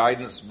terms of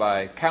guidance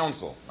by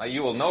counsel. Now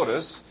you will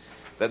notice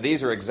that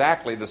these are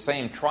exactly the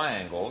same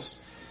triangles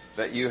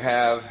that you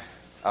have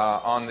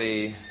on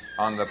the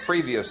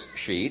previous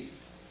sheet.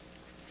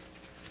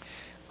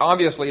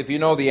 Obviously, if you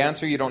know the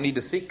answer, you don't need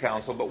to seek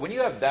counsel, but when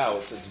you have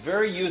doubts, it's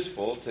very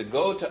useful to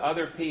go to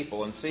other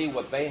people and see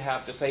what they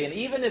have to say. And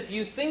even if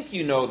you think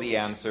you know the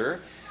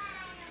answer,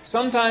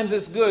 sometimes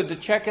it's good to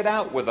check it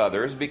out with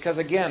others because,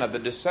 again, of the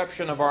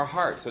deception of our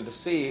hearts and to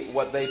see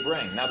what they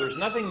bring. Now, there's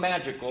nothing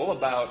magical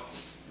about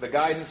the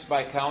guidance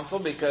by counsel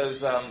because,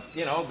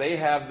 they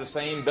have the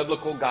same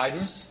biblical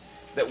guidance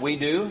that we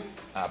do,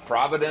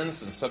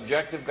 providence and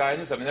subjective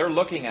guidance. I mean, they're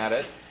looking at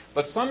it.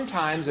 But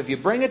sometimes if you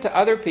bring it to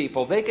other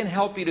people, they can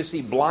help you to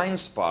see blind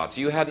spots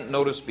you hadn't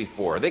noticed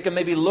before. They can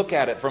maybe look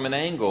at it from an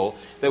angle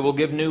that will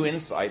give new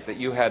insight that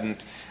you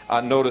hadn't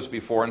noticed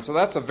before. And so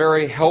that's a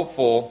very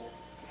helpful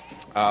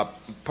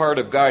part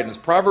of guidance.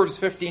 Proverbs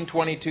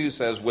 15:22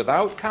 says,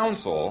 without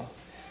counsel,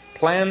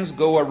 plans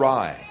go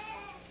awry,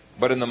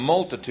 but in the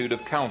multitude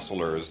of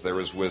counselors there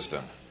is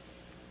wisdom.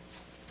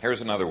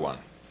 Here's another one.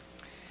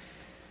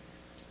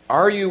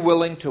 Are you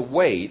willing to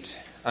wait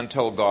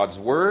until God's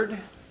Word,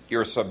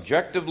 your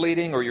subjective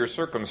leading, or your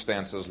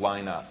circumstances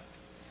line up?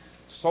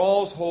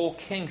 Saul's whole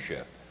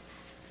kingship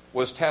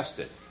was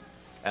tested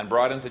and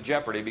brought into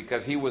jeopardy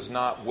because he was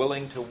not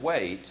willing to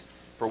wait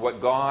for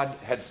what God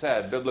had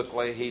said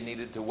biblically he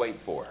needed to wait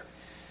for.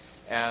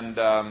 And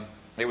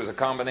it was a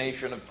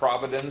combination of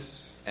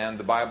providence and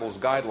the Bible's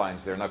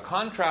guidelines there. Now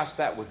contrast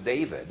that with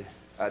David.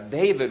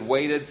 David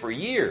waited for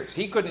years.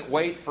 He couldn't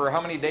wait for,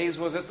 how many days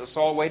was it that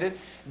Saul waited?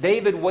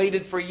 David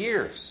waited for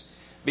years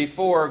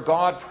before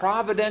God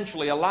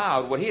providentially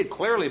allowed what he had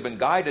clearly been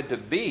guided to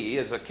be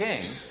as a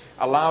king,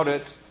 allowed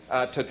it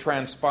to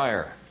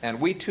transpire. And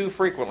we too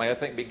frequently, I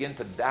think, begin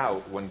to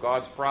doubt when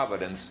God's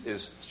providence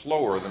is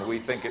slower than we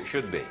think it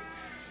should be.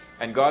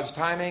 And God's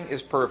timing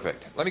is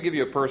perfect. Let me give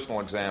you a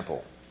personal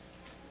example.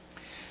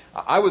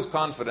 I was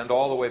confident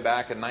all the way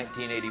back in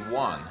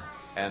 1981,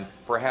 and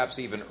perhaps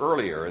even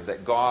earlier,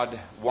 that God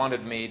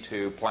wanted me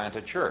to plant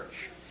a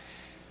church.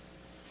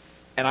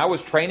 And I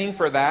was training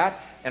for that,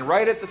 and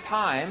right at the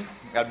time,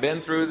 I'd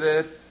been through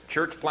the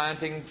church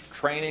planting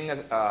training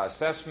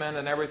assessment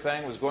and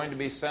everything, was going to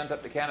be sent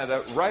up to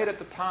Canada. Right at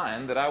the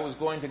time that I was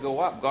going to go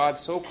up, God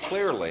so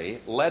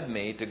clearly led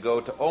me to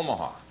go to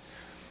Omaha,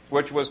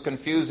 which was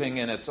confusing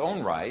in its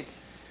own right.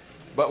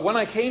 But when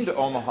I came to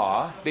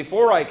Omaha,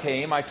 before I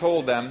came, I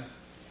told them,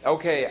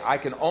 okay, I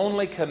can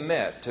only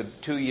commit to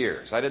 2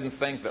 years. I didn't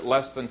think that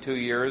less than 2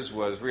 years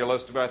was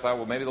realistic, but I thought,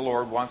 well, maybe the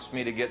Lord wants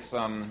me to get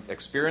some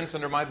experience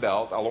under my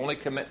belt. I'll only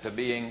commit to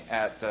being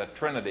at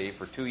Trinity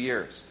for 2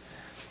 years.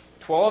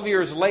 12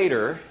 years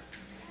later,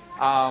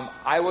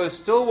 I was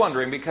still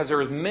wondering, because there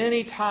was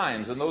many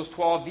times in those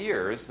 12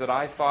 years that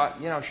I thought,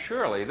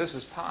 surely this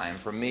is time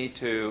for me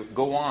to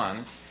go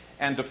on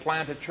and to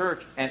plant a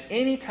church. And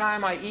any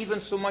time I even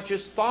so much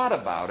as thought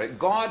about it,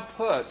 God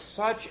put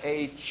such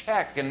a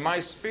check in my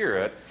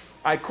spirit,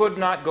 I could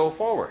not go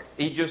forward.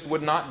 He just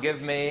would not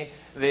give me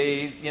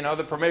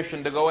the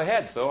permission to go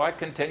ahead. So I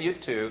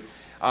continued to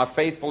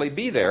faithfully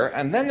be there.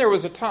 And then there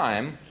was a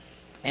time,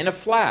 in a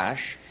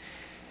flash,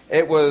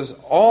 it was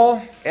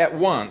all at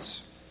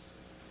once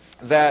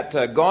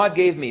that God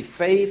gave me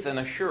faith and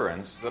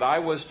assurance that I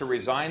was to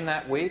resign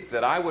that week,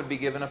 that I would be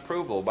given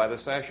approval by the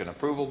session,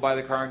 approval by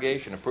the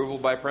congregation, approval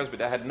by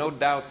presbytery. I had no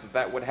doubts that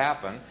that would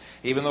happen,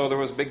 even though there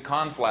was a big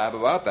conflab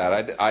about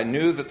that. I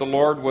knew that the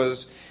Lord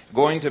was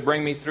going to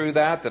bring me through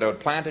that I would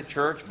plant a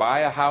church,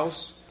 buy a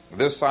house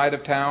this side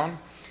of town,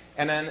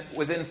 and then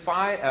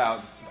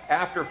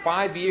after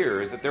 5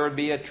 years that there would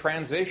be a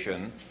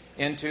transition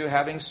into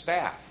having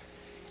staff.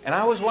 And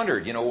I always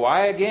wondered,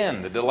 why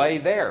again the delay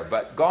there?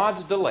 But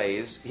God's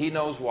delays, He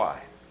knows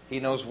why. He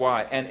knows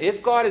why. And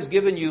if God has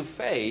given you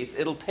faith,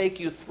 it'll take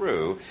you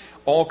through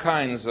all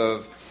kinds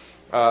of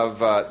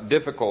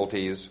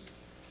difficulties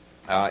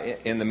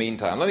in the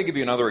meantime. Let me give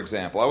you another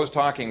example. I was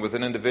talking with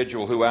an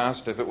individual who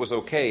asked if it was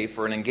okay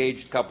for an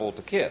engaged couple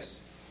to kiss.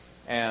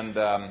 And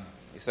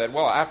he said,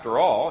 well, after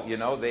all,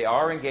 they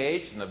are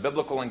engaged, and the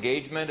biblical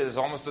engagement is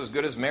almost as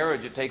good as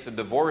marriage. It takes a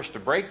divorce to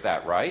break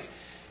that, right?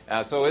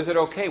 So is it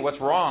okay?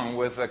 What's wrong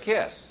with a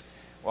kiss?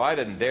 Well, I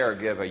didn't dare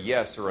give a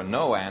yes or a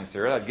no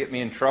answer. That'd get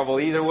me in trouble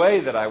either way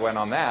that I went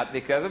on that,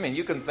 because,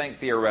 you can think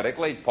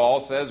theoretically. Paul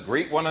says,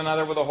 greet one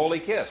another with a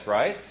holy kiss,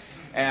 right?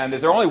 And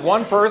is there only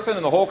one person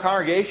in the whole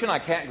congregation I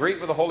can't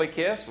greet with a holy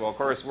kiss? Well, of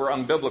course, we're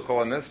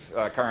unbiblical in this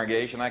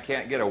congregation. I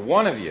can't get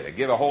one of you to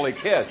give a holy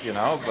kiss,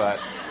 But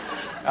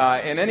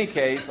in any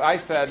case, I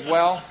said,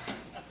 well,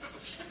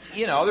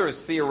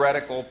 there's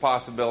theoretical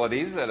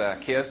possibilities that a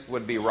kiss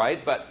would be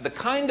right, but the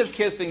kind of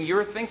kissing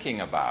you're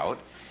thinking about,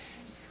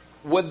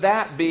 would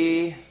that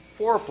be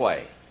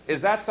foreplay?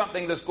 Is that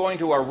something that's going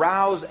to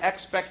arouse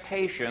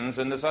expectations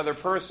in this other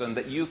person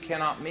that you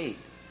cannot meet?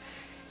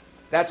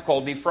 That's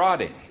called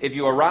defrauding. If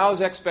you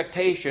arouse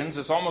expectations,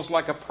 it's almost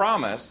like a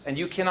promise, and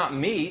you cannot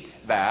meet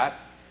that,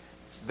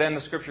 then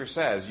the Scripture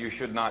says you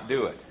should not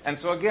do it. And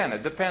so again,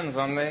 it depends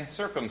on the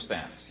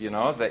circumstance,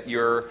 that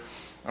you're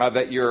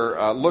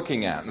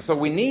looking at. And so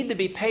we need to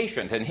be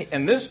patient. And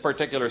in this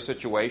particular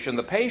situation,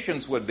 the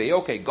patience would be,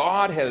 okay,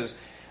 God has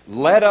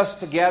led us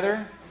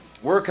together.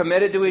 We're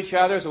committed to each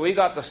other. So we've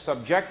got the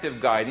subjective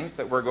guidance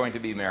that we're going to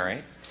be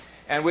married.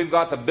 And we've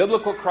got the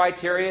biblical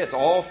criteria. It's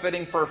all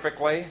fitting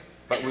perfectly.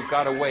 But we've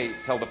got to wait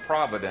till the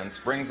providence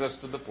brings us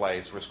to the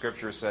place where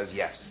Scripture says,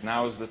 yes,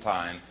 now is the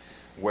time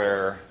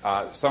where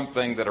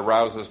something that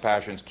arouses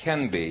passions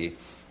can be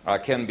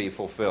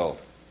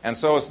fulfilled. And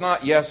so it's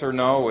not yes or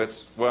no,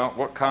 it's, well,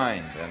 what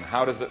kind, and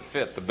how does it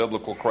fit the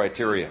biblical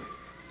criteria?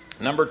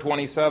 Number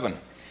 27.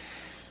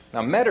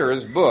 Now,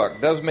 Metter's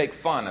book does make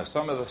fun of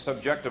some of the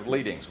subjective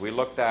leadings we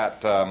looked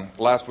at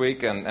last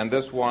week, and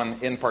this one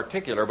in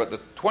particular, but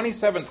the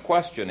 27th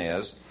question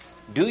is,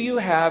 do you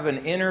have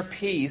an inner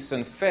peace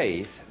and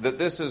faith that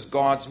this is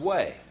God's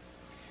way?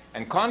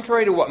 And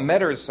contrary to what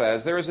Metter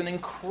says, there is an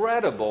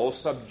incredible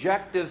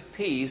subjective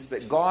peace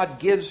that God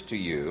gives to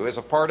you as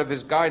a part of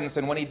His guidance,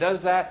 and when He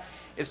does that,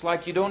 it's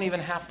like you don't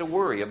even have to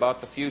worry about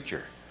the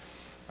future.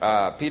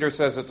 Peter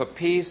says it's a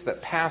peace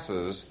that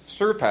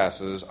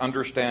surpasses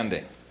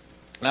understanding.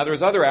 Now,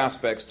 there's other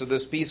aspects to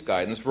this peace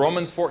guidance.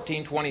 Romans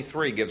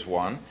 14:23 gives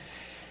one. It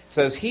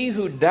says, he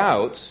who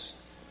doubts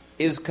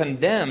is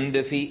condemned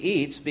if he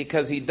eats,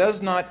 because he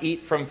does not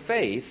eat from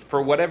faith,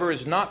 for whatever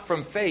is not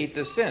from faith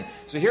is sin.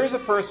 So here's a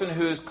person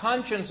whose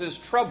conscience is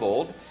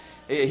troubled.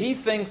 He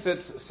thinks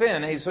it's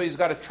sin, so he's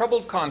got a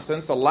troubled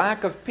conscience, a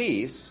lack of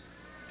peace,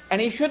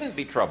 and he shouldn't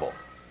be troubled.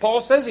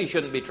 Paul says he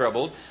shouldn't be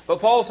troubled, but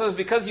Paul says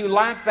because you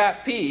lack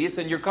that peace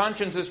and your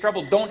conscience is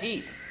troubled, don't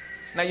eat.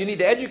 Now, you need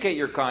to educate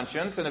your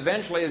conscience, and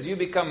eventually as you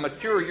become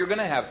mature, you're going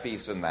to have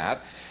peace in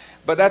that.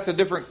 But that's a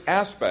different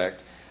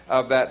aspect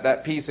of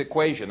that peace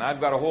equation.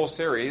 I've got a whole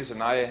series,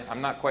 and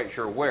I'm not quite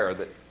sure where,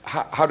 that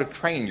how to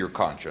train your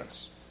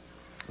conscience.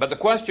 But the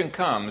question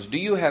comes, do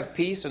you have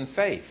peace and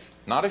faith?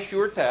 Not a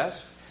sure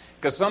test,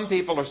 because some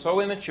people are so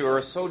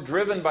immature, so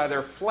driven by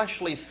their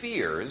fleshly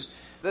fears,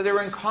 that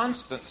they're in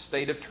constant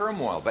state of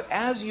turmoil. But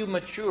as you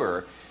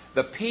mature,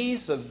 the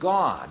peace of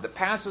God that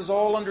passes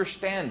all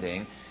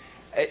understanding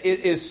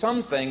is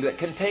something that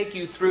can take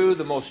you through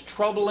the most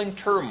troubling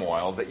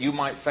turmoil that you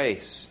might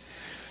face.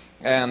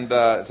 And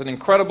it's an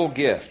incredible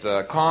gift,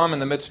 calm in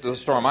the midst of the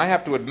storm. I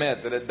have to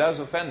admit that it does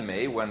offend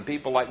me when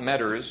people like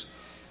Metters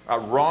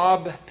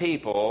rob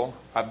people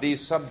of these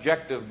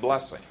subjective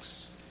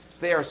blessings.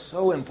 They are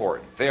so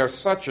important. They are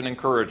such an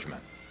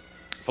encouragement.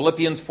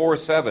 Philippians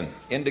 4:7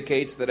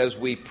 indicates that as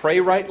we pray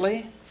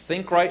rightly,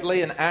 think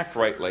rightly, and act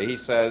rightly, he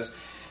says,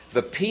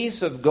 the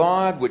peace of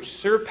God, which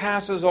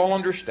surpasses all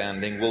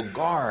understanding, will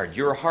guard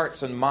your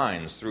hearts and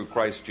minds through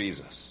Christ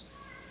Jesus.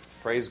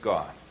 Praise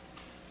God.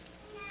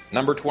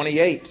 Number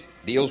 28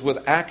 deals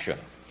with action.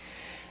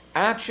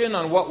 Action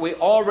on what we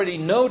already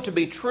know to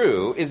be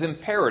true is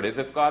imperative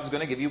if God's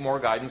going to give you more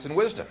guidance and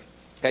wisdom.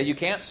 Okay, you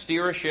can't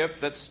steer a ship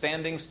that's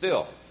standing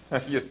still.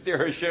 You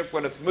steer a ship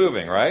when it's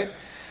moving, right?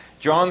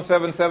 John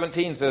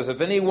 7:17 says,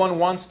 if anyone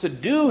wants to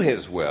do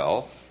his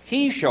will,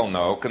 he shall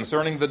know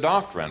concerning the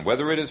doctrine,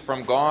 whether it is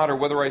from God or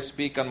whether I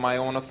speak on my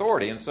own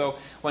authority. And so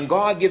when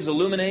God gives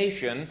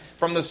illumination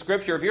from the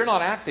Scripture, if you're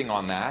not acting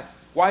on that,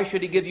 why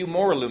should he give you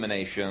more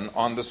illumination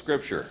on the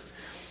Scripture?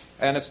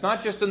 And it's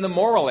not just in the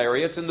moral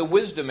area, it's in the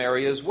wisdom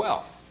area as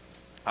well.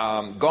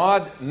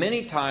 God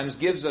many times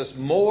gives us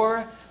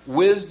more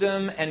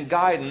wisdom and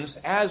guidance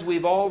as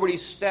we've already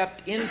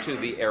stepped into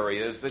the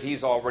areas that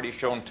he's already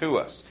shown to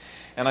us.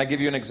 And I give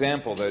you an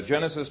example.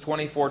 Genesis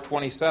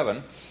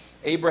 24:27,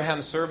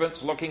 Abraham's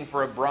servant's looking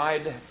for a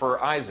bride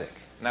for Isaac.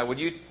 Now, would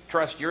you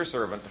trust your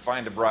servant to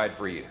find a bride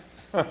for you?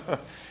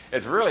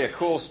 It's really a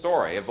cool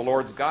story of the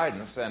Lord's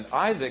guidance and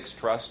Isaac's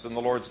trust in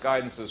the Lord's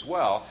guidance as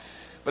well.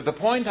 But the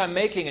point I'm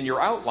making in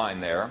your outline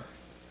there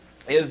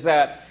is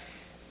that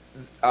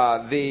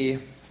the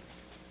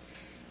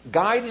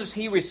guidance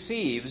he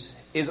receives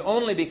is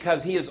only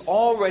because he has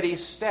already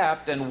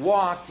stepped and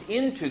walked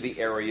into the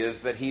areas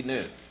that he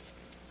knew.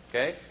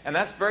 Okay? And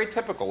that's very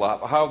typical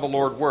of how the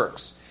Lord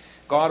works.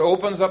 God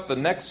opens up the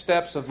next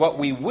steps of what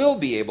we will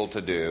be able to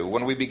do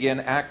when we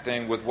begin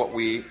acting with what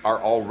we are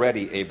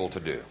already able to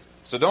do.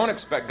 So don't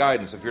expect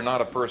guidance if you're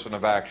not a person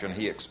of action.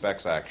 He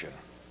expects action.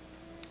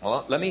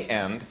 Well, let me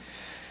end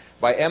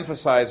by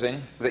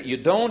emphasizing that you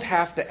don't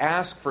have to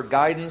ask for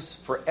guidance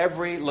for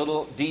every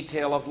little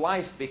detail of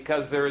life,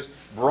 because there's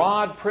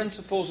broad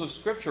principles of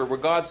Scripture where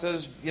God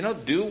says,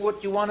 do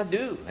what you want to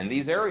do in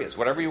these areas,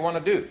 whatever you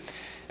want to do.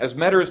 As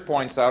Metters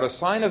points out, a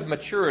sign of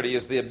maturity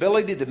is the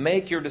ability to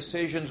make your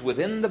decisions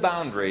within the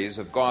boundaries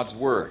of God's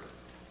Word.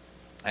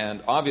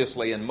 And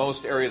obviously, in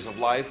most areas of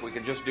life, we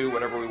can just do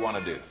whatever we want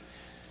to do.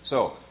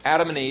 So,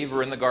 Adam and Eve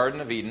are in the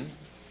Garden of Eden,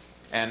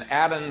 and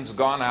Adam's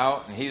gone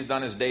out, and he's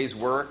done his day's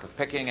work of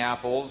picking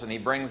apples, and he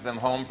brings them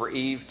home for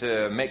Eve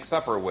to make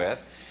supper with.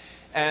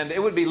 And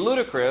it would be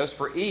ludicrous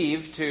for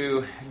Eve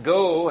to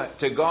go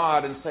to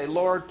God and say,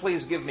 Lord,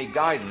 please give me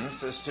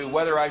guidance as to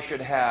whether I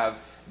should have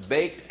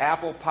baked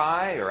apple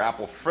pie or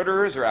apple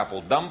fritters or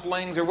apple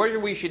dumplings, or whether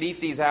we should eat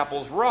these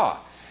apples raw.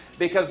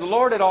 Because the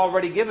Lord had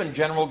already given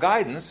general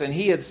guidance, and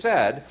he had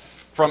said,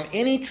 from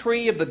any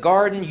tree of the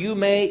garden you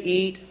may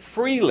eat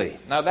freely.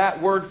 Now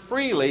that word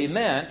freely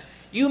meant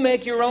you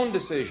make your own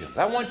decisions.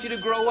 I want you to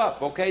grow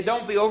up, okay?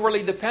 Don't be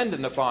overly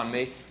dependent upon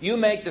me. You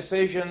make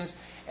decisions,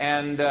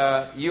 and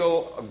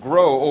you'll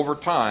grow over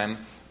time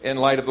in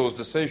light of those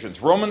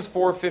decisions. Romans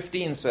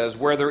 4:15 says,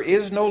 where there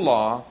is no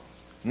law,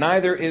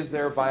 neither is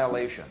there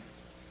violation.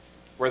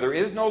 Where there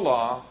is no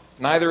law,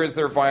 neither is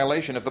there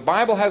violation. If the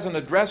Bible hasn't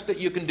addressed it,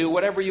 you can do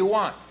whatever you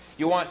want.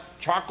 You want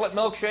chocolate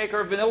milkshake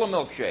or vanilla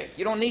milkshake?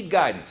 You don't need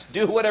guidance.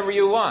 Do whatever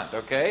you want,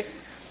 okay?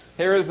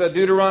 Here is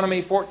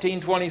Deuteronomy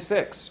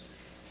 14:26.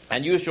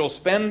 And you shall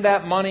spend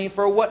that money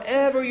for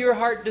whatever your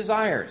heart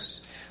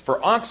desires,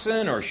 for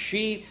oxen or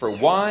sheep, for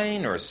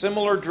wine or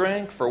similar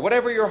drink, for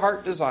whatever your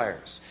heart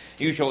desires.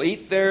 You shall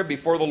eat there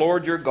before the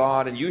Lord your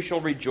God, and you shall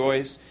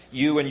rejoice,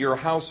 you and your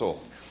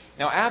household.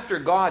 Now, after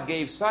God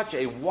gave such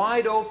a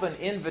wide open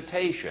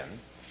invitation,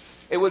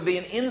 it would be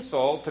an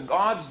insult to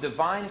God's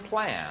divine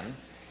plan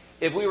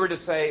if we were to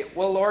say,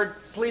 well, Lord,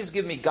 please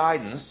give me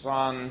guidance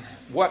on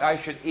what I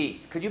should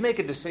eat. Could you make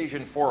a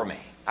decision for me?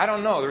 I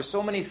don't know. There's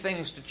so many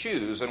things to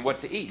choose and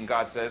what to eat. And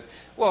God says,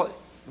 well,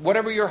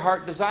 whatever your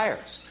heart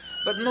desires.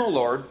 But no,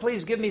 Lord,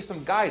 please give me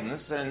some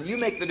guidance and you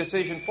make the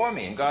decision for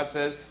me. And God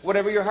says,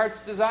 whatever your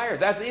heart's desires.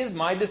 That is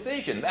my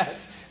decision.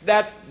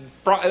 That's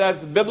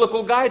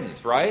biblical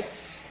guidance, right?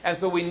 And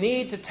so we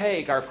need to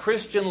take our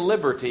Christian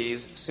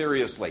liberties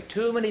seriously.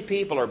 Too many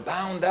people are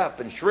bound up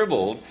and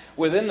shriveled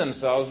within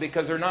themselves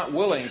because they're not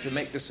willing to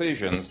make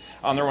decisions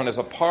on their own as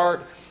a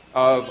part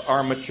of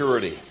our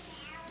maturity.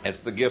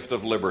 It's the gift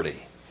of liberty.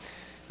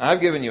 Now,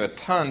 I've given you a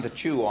ton to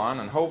chew on,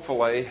 and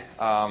hopefully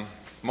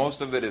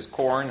most of it is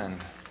corn and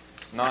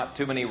not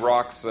too many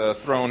rocks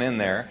thrown in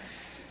there.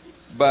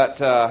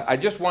 But I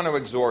just want to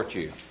exhort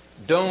you,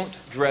 don't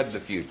dread the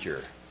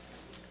future.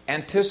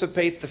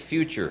 Anticipate the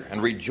future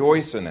and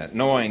rejoice in it,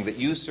 knowing that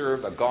you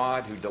serve a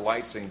God who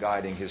delights in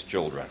guiding his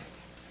children.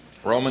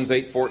 Romans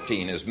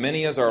 8:14, as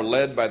many as are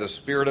led by the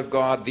Spirit of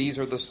God, these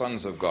are the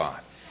sons of God.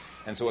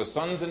 And so as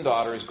sons and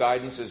daughters,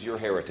 guidance is your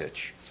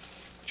heritage.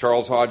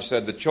 Charles Hodge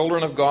said, the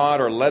children of God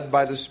are led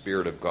by the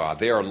Spirit of God.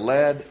 They are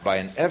led by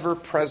an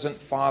ever-present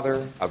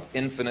Father of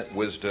infinite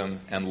wisdom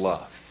and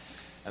love.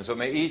 And so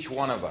may each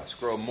one of us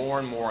grow more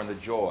and more in the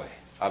joy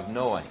of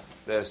knowing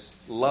this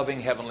loving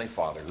Heavenly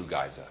Father who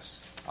guides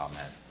us.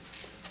 Amen.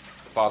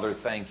 Father,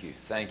 thank you.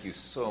 Thank you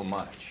so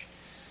much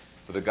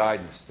for the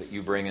guidance that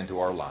you bring into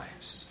our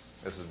lives.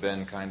 This has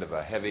been kind of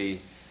a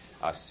heavy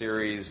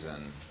series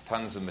and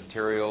tons of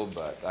material,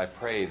 but I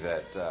pray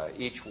that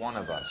each one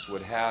of us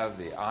would have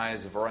the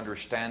eyes of our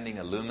understanding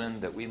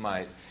illumined, that we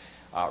might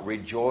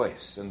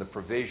rejoice in the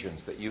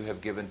provisions that you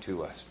have given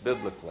to us,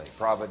 biblically,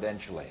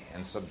 providentially,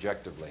 and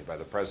subjectively, by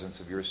the presence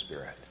of your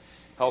Spirit.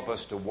 Help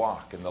us to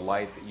walk in the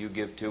light that you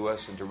give to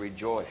us and to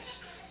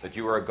rejoice that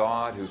you are a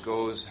God who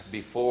goes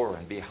before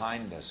and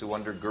behind us, who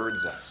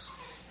undergirds us,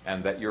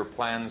 and that your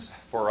plans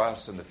for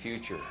us in the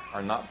future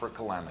are not for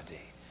calamity.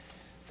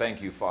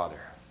 Thank you, Father,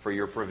 for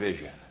your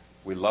provision.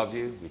 We love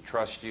you, we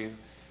trust you,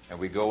 and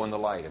we go in the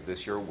light of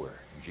this your word.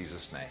 In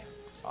Jesus' name,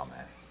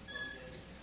 amen.